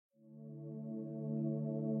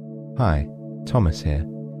Hi, Thomas here.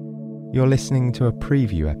 You're listening to a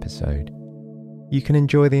preview episode. You can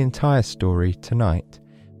enjoy the entire story tonight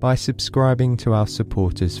by subscribing to our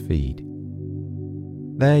supporters feed.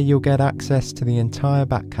 There you'll get access to the entire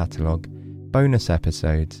back catalogue, bonus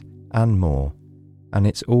episodes and more, and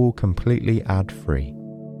it's all completely ad-free.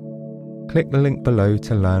 Click the link below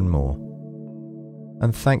to learn more.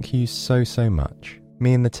 And thank you so much.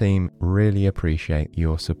 Me and the team really appreciate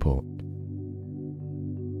your support.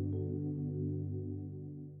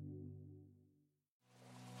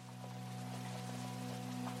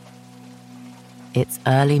 It's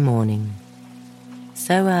early morning.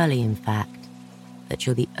 So early, in fact, that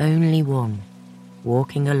you're the only one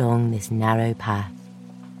walking along this narrow path,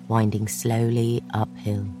 winding slowly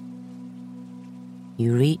uphill.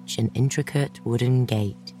 You reach an intricate wooden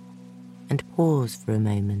gate and pause for a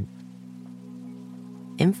moment.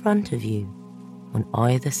 In front of you, on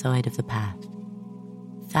either side of the path,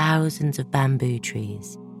 thousands of bamboo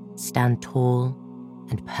trees stand tall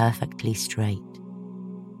and perfectly straight.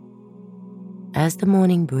 As the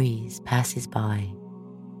morning breeze passes by,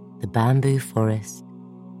 the bamboo forest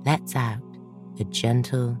lets out a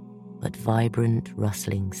gentle but vibrant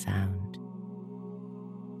rustling sound.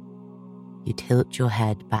 You tilt your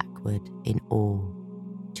head backward in awe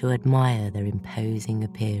to admire their imposing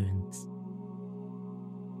appearance.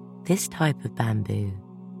 This type of bamboo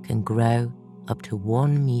can grow up to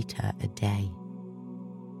 1 meter a day.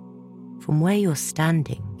 From where you're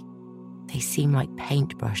standing, they seem like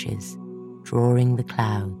paintbrushes drawing the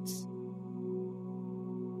clouds.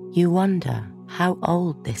 You wonder how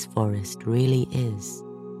old this forest really is,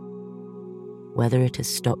 whether it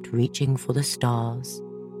has stopped reaching for the stars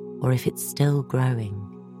or if it's still growing.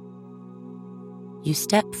 You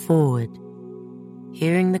step forward,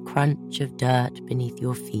 hearing the crunch of dirt beneath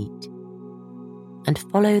your feet, and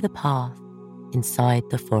follow the path inside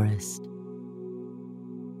the forest.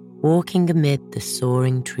 Walking amid the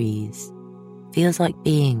soaring trees feels like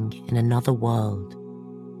being in another world,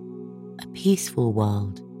 a peaceful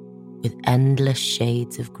world with endless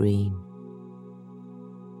shades of green.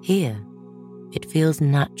 Here, it feels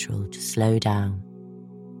natural to slow down,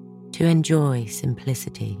 to enjoy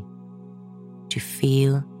simplicity, to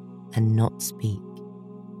feel and not speak.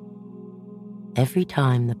 Every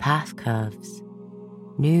time the path curves,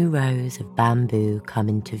 new rows of bamboo come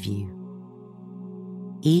into view.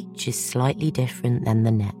 Each is slightly different than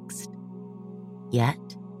the next.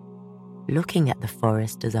 Yet, looking at the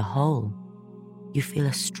forest as a whole, you feel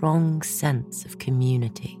a strong sense of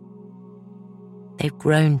community. They've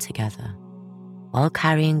grown together while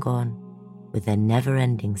carrying on with their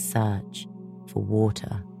never-ending search for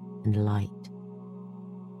water and light.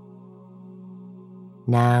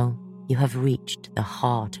 Now you have reached the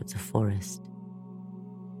heart of the forest.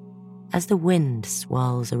 As the wind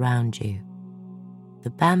swirls around you, the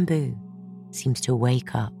bamboo seems to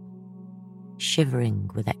wake up, shivering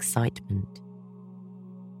with excitement.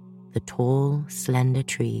 The tall, slender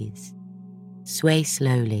trees sway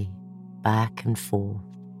slowly back and forth.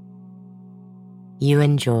 You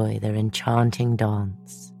enjoy their enchanting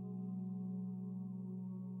dance.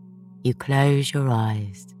 You close your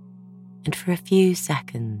eyes and for a few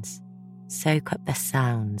seconds soak up the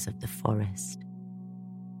sounds of the forest,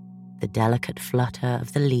 the delicate flutter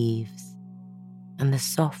of the leaves and the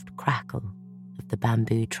soft crackle of the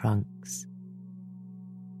bamboo trunks.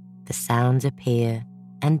 The sounds appear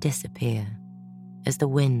and disappear as the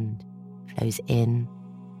wind flows in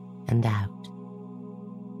and out.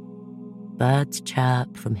 Birds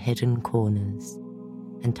chirp from hidden corners,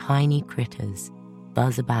 and tiny critters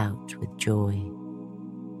buzz about with joy.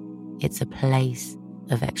 It's a place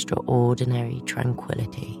of extraordinary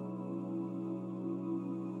tranquility.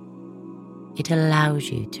 It allows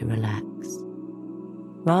you to relax,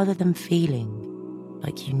 rather than feeling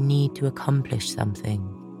like you need to accomplish something.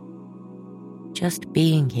 Just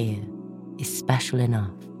being here is special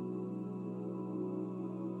enough.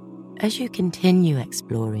 As you continue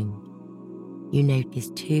exploring, you notice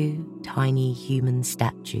 2 tiny human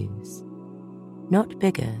statues, not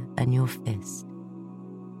bigger than your fist,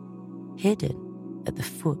 hidden at the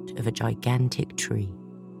foot of a gigantic tree.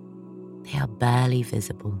 They are barely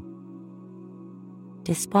visible.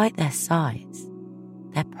 Despite their size,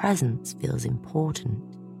 their presence feels important.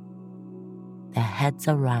 Their heads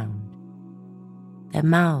are round, their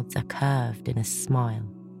mouths are curved in a smile,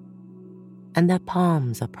 and their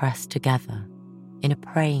palms are pressed together in a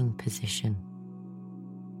praying position.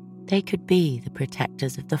 They could be the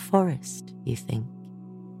protectors of the forest, you think.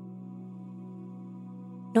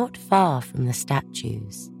 Not far from the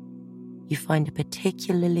statues, you find a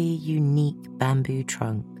particularly unique bamboo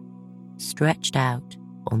trunk stretched out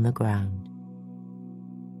on the ground.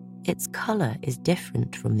 Its colour is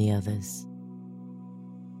different from the others.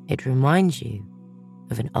 It reminds you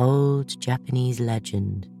of an old Japanese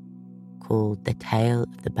legend called The Tale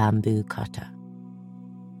of the Bamboo Cutter.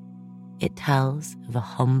 It tells of a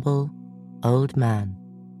humble old man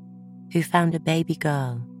who found a baby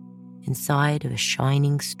girl inside of a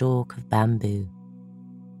shining stalk of bamboo.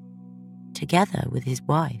 Together with his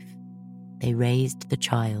wife, they raised the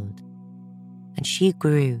child, and she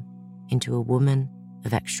grew into a woman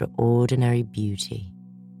of extraordinary beauty.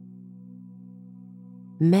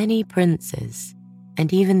 Many princes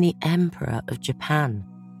and even the Emperor of Japan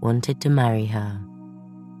wanted to marry her,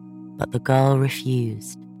 but the girl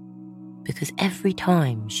refused because every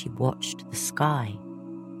time she watched the sky,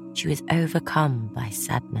 she was overcome by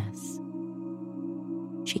sadness.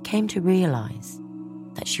 She came to realize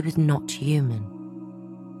that she was not human.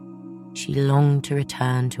 She longed to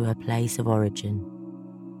return to her place of origin,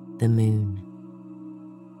 the moon.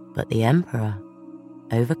 But the Emperor,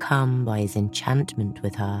 overcome by his enchantment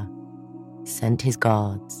with her, sent his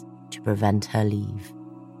guards to prevent her leave.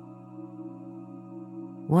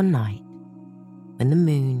 One night, when the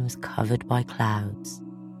moon was covered by clouds,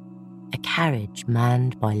 a carriage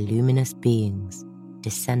manned by luminous beings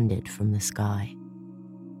descended from the sky.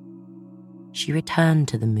 She returned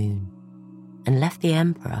to the moon and left the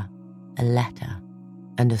Emperor a letter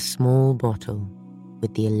and a small bottle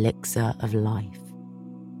with the elixir of life.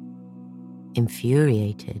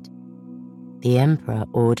 Infuriated, the Emperor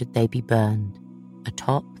ordered they be burned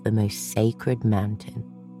atop the most sacred mountain,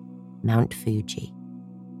 Mount Fuji.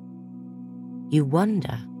 You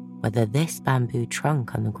wonder whether this bamboo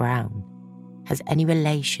trunk on the ground has any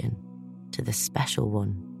relation to the special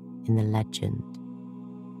one in the legend.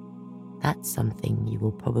 That's something you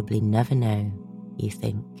will probably never know, you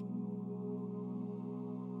think.